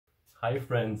Hi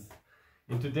friends,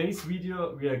 in today's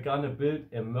video we are gonna build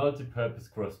a multi-purpose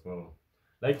crossbow.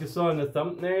 Like you saw in the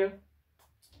thumbnail,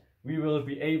 we will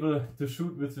be able to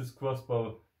shoot with this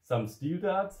crossbow some steel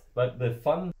darts, but the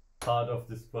fun part of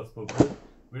this crossbow build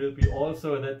will be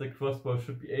also that the crossbow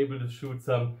should be able to shoot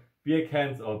some beer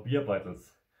cans or beer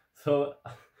bottles. So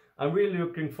I'm really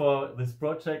looking for this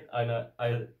project, and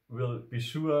I will be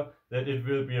sure that it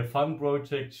will be a fun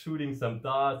project, shooting some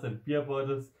darts and beer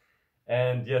bottles.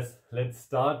 And yes, let's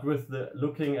start with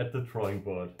looking at the drawing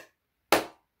board.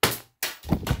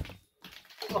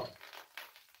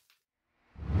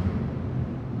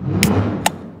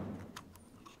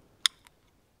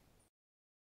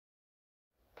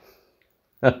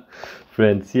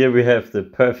 Friends, here we have the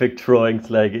perfect drawings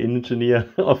like an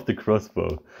engineer of the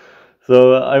crossbow.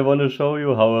 So I want to show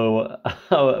you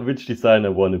which design I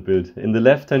want to build. In the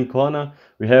left hand corner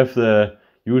we have the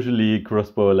usually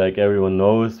crossbow like everyone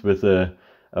knows with the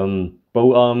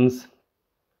bow arms.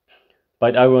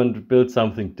 But I want to build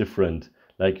something different,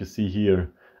 like you see here.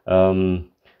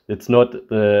 It's not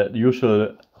the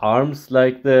usual arms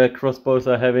like the crossbows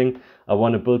are having. I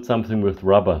want to build something with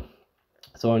rubber.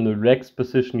 So in the relaxed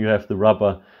position you have the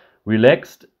rubber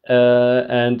relaxed,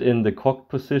 and in the cocked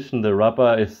position the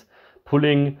rubber is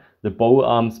pulling the bow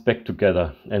arms back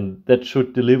together, and that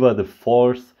should deliver the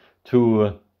force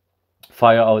to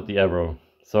fire out the arrow.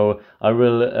 So I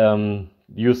will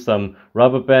use some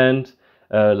rubber band,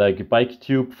 like a bike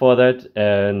tube for that,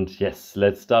 and yes,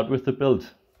 let's start with the build.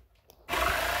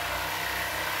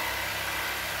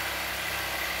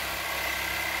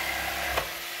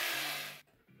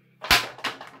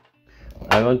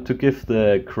 I want to give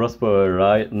the crossbow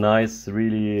a nice,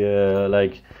 really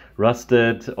like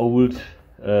rusted old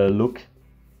look,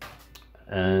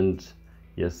 and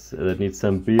yes, that needs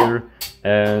some beer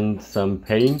and some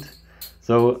paint.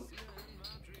 So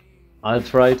I'll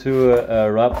try to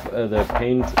rub the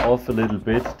paint off a little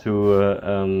bit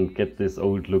to get this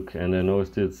old look, and I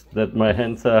noticed that my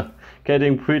hands are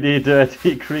getting pretty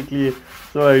dirty quickly,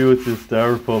 so I use this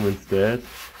styrofoam instead.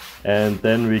 And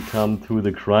then we come to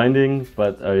the grinding,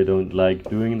 but I don't like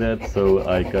doing that, so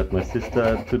I got my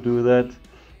sister to do that.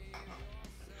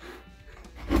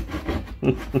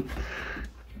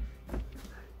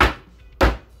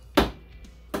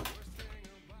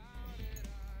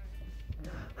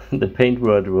 The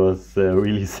paintwork was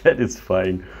really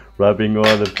satisfying, rubbing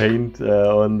all the paint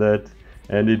on that,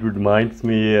 and it reminds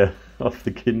me of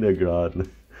the kindergarten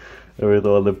with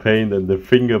all the paint and the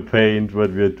finger paint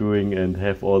what we're doing, and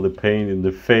have all the paint in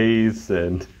the face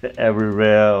and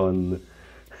everywhere on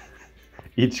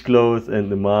each clothes, and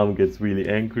the mom gets really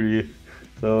angry,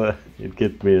 so it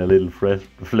gives me a little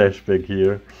flashback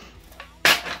here.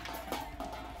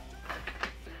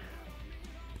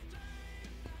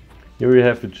 Here we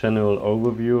have the general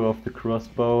overview of the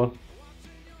crossbow.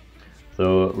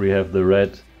 So we have the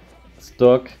red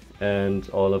stock and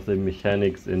all of the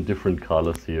mechanics in different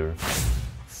colors here.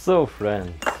 So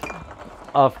friends,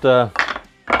 after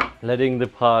letting the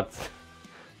parts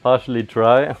partially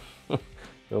dry,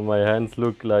 so my hands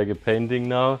look like a painting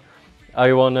now,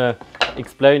 I want to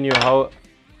explain you how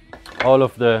all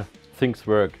of the things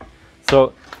work.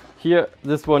 So here,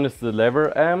 this one is the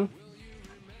lever arm,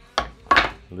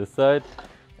 this side,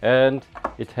 and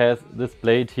it has this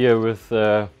blade here with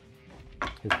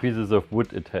these pieces of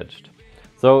wood attached.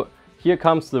 So here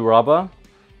comes the rubber,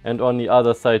 and on the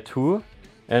other side too,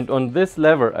 and on this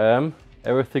lever arm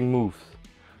everything moves.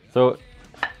 So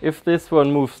if this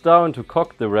one moves down to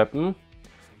cock the weapon,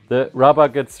 the rubber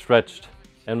gets stretched,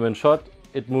 and when shot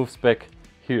it moves back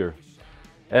here.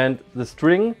 And the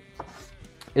string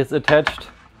is attached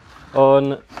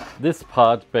on this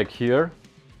part back here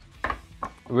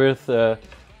with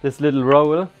this little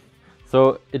roll,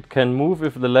 so it can move.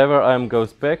 If the lever arm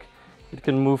goes back, it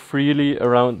can move freely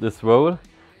around this roll,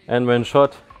 and when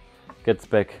shot gets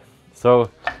back.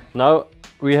 So now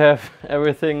we have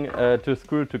everything to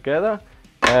screw together,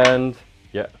 and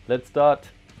yeah, let's start.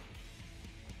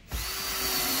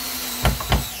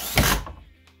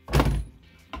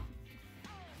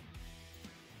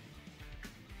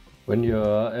 When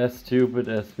you're as stupid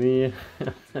as me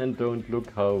and don't look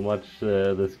how much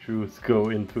the screws go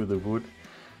into the wood,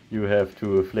 you have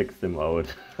to flex them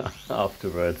out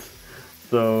afterwards.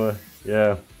 So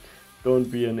yeah,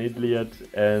 don't be an idiot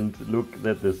and look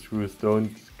that the screws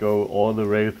don't go all the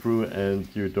way through, and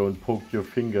you don't poke your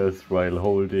fingers while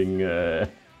holding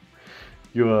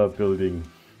your building.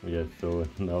 Yes, so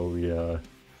now we are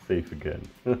safe again.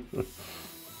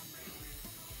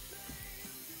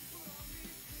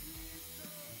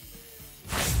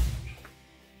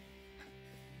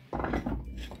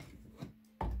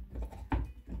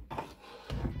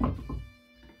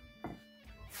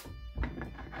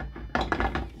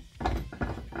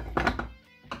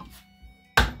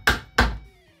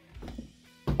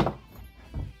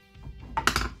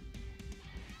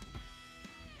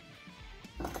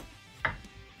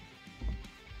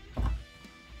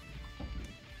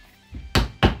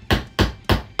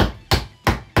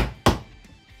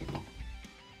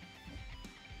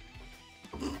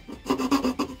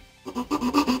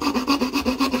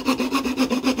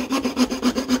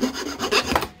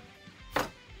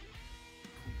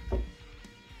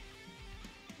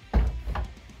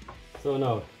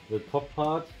 the top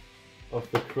part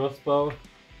of the crossbow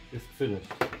is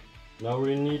finished. Now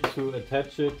we need to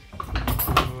attach it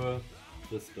to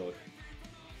the stock.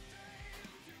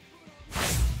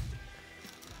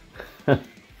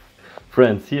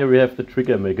 Friends, here we have the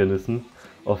trigger mechanism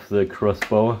of the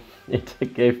crossbow.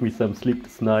 It gave me some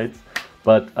sleepless nights,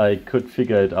 but I could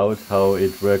figure it out how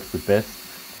it works the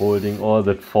best, holding all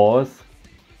that force.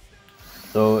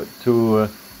 So to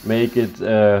make it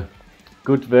a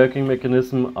good working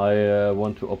mechanism, I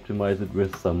want to optimize it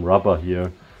with some rubber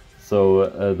here.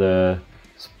 So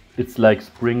it's like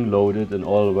spring loaded and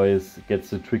always gets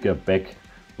the trigger back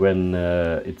when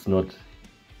it's not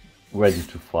ready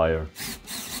to fire.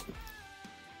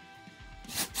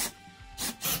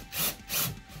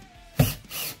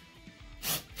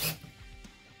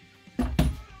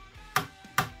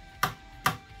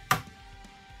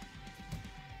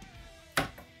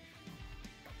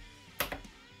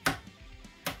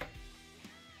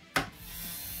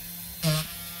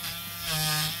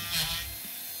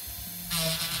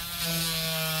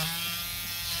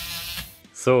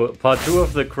 So part 2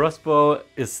 of the crossbow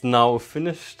is now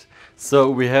finished.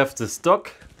 So we have the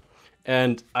stock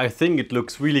and I think it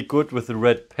looks really good with the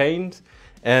red paint,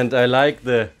 and I like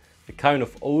the kind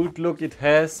of old look it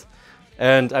has,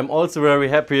 and I'm also very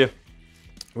happy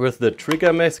with the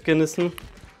trigger mechanism.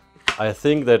 I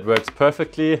think that works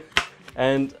perfectly,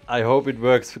 and I hope it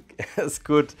works as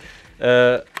good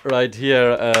right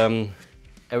here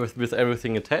with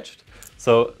everything attached.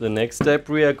 So the next step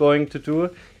we are going to do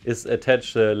is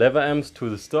attach the lever amps to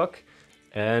the stock,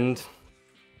 and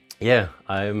yeah,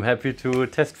 I'm happy to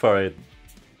test for it.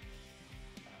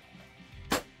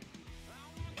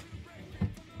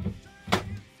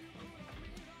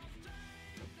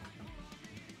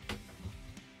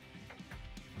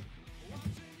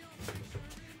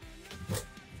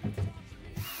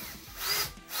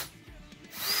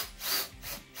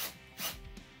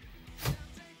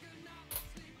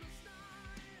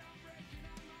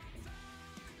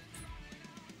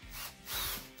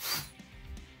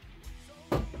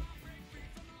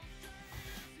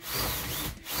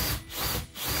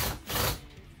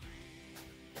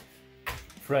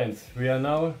 Friends, we are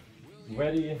now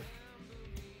ready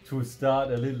to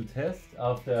start a little test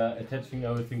after attaching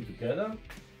everything together.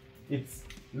 It's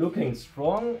looking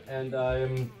strong and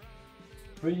I'm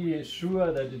pretty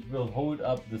sure that it will hold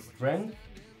up the strength.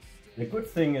 The good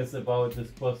thing is about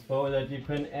this crossbow that you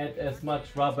can add as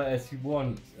much rubber as you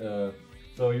want.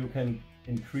 So you can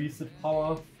increase the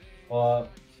power or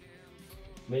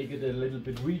make it a little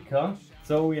bit weaker.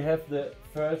 So we have the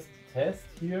first test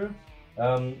here.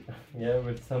 Yeah,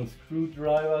 with some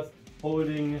screwdrivers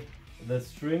holding the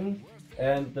string,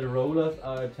 and the rollers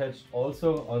are attached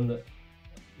also on the,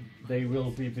 they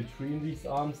will be between these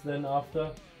arms then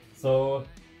after. So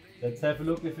let's have a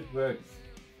look if it works.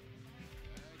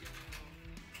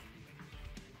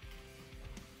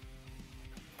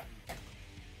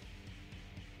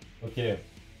 Okay,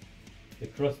 the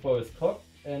crossbow is cocked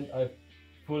and I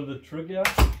pull the trigger.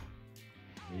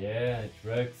 Yeah, it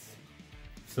works.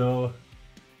 So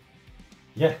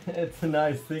yeah, it's a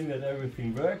nice thing that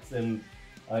everything works, and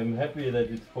I'm happy that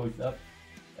it holds up.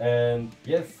 And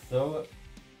yes, so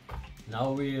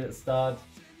now we start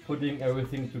putting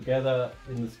everything together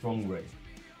in a strong way.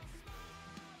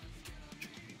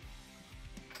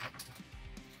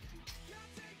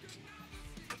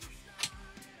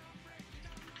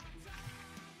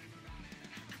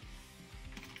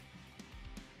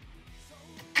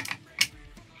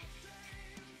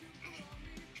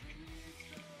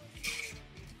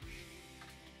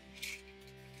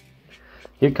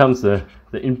 Here comes the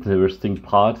interesting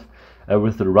part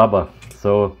with the rubber.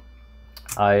 So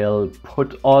I'll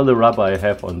put all the rubber I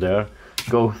have on there,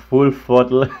 go full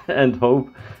throttle and hope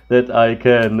that I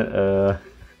can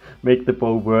make the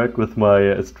bow work with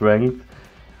my strength.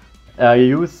 I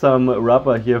use some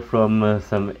rubber here from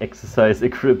some exercise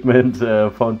equipment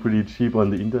found pretty cheap on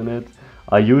the internet.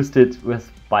 I used it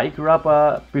with bike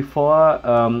rubber before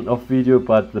of video,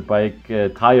 but the bike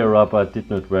tire rubber did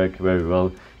not work very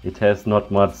well. It has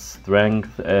not much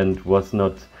strength and was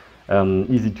not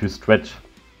easy to stretch.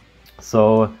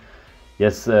 So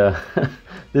yes,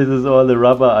 this is all the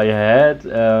rubber I had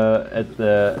at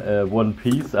the one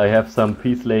piece. I have some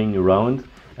piece laying around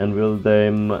and will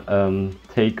then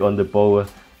take on the bow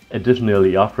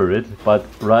additionally after it, but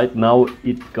right now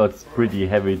it got pretty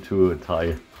heavy to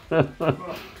tie.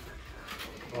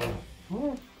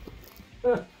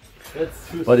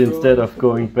 But instead of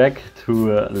going back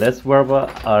to less rubber,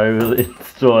 I will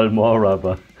install more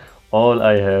rubber. All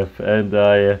I have, and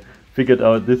I figured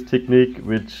out this technique,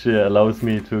 which allows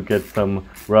me to get some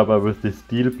rubber with the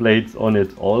steel plates on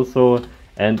it also,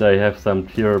 and I have some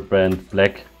tier brand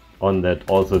black on that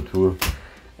also too.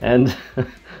 And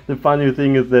the funny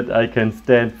thing is that I can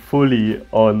stand fully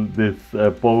on this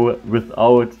bow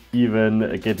without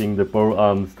even getting the bow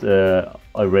arms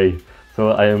away.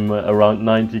 So I am around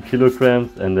 90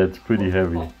 kilograms, and that's pretty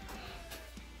heavy.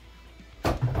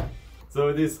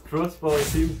 So this crossbow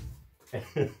seems...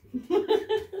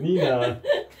 Nina!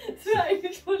 Das wäre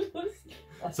eigentlich voll lustig.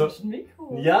 So,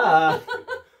 yeah!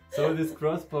 So this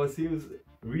crossbow seems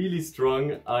really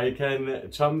strong. I can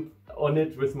jump on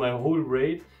it with my whole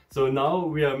weight. So now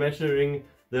we are measuring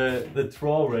the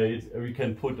draw rate we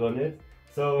can put on it.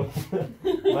 So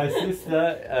my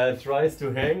sister tries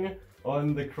to hang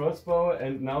on the crossbow,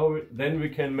 and now then we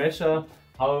can measure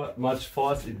how much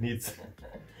force it needs.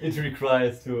 It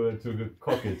requires to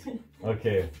cock it.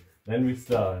 Okay, then we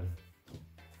start.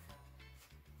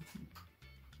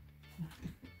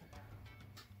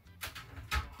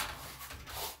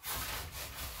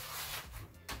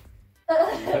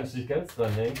 Kannst du dich ganz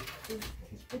dran hängen?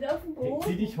 Ich bin auf dem Boden.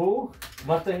 Zieh dich hoch,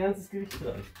 mach dein ganzes Gewicht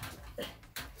dran.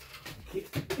 Okay.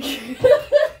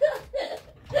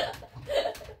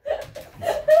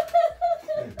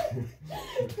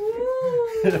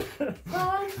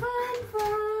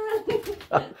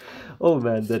 Oh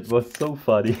man, that was so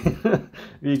funny.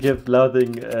 We kept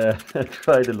laughing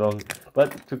quite along.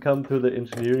 But to come to the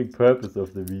engineering purpose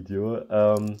of the video,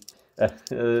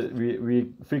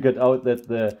 we figured out that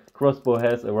the crossbow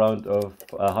has around of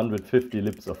 150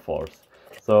 lips of force.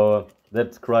 So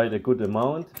that's quite a good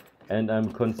amount. And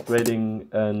I'm concentrating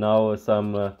now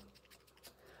some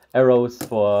arrows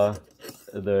for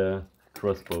the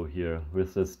crossbow here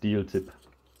with a steel tip.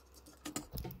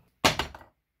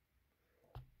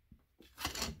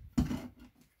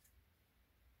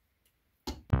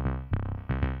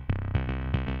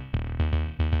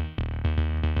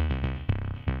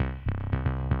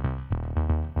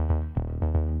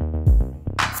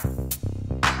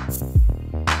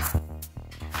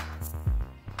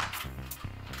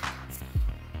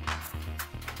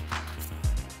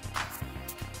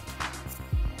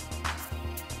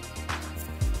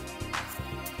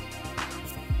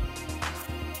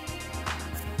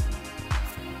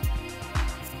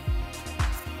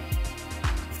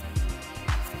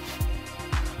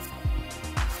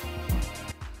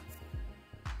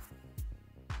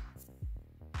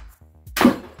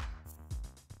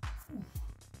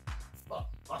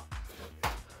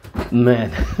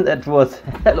 Man, that was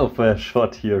hell of a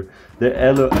shot here. The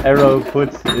arrow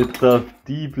put itself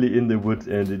deeply in the wood,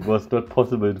 and it was not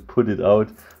possible to put it out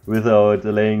without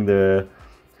laying the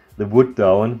wood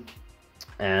down.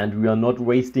 And we are not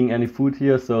wasting any food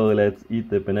here, so let's eat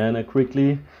the banana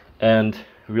quickly. And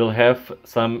we'll have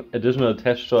some additional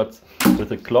test shots with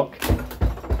the clock.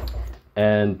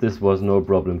 And this was no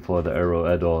problem for the arrow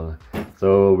at all.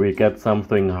 So we get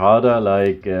something harder,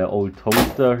 like old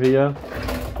toaster here.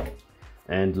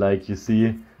 And like you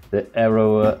see, the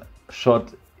arrow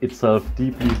shot itself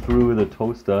deeply through the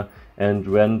toaster and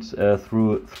went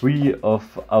through 3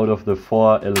 out of the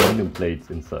 4 aluminum plates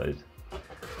inside.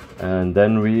 And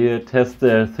then we test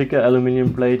the thicker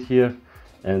aluminum plate here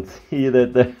and see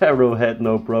that the arrow had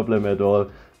no problem at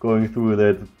all going through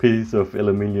that piece of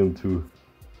aluminum too.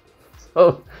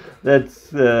 So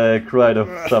that's quite of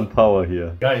some power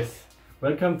here. Guys,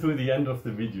 welcome to the end of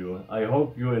the video. I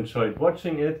hope you enjoyed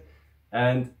watching it.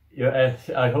 And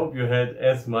I hope you had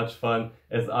as much fun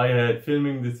as I had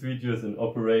filming these videos and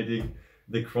operating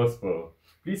the crossbow.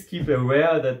 Please keep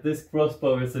aware that this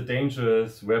crossbow is a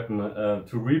dangerous weapon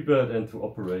to rebuild and to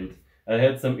operate. I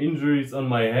had some injuries on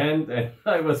my hand, and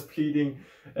I was bleeding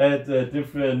at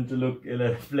different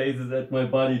places at my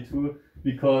body too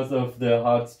because of the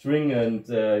hard string and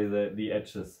the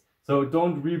edges. So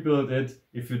don't rebuild it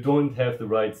if you don't have the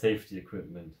right safety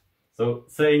equipment. So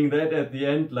saying that at the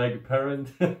end like a parent,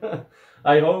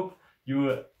 I hope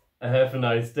you have a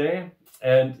nice day.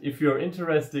 And if you're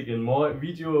interested in more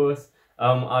videos,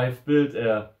 I've built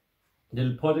a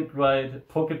little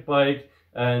pocket bike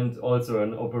and also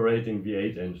an operating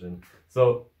V8 engine.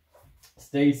 So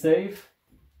stay safe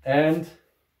and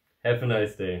have a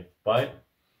nice day. Bye.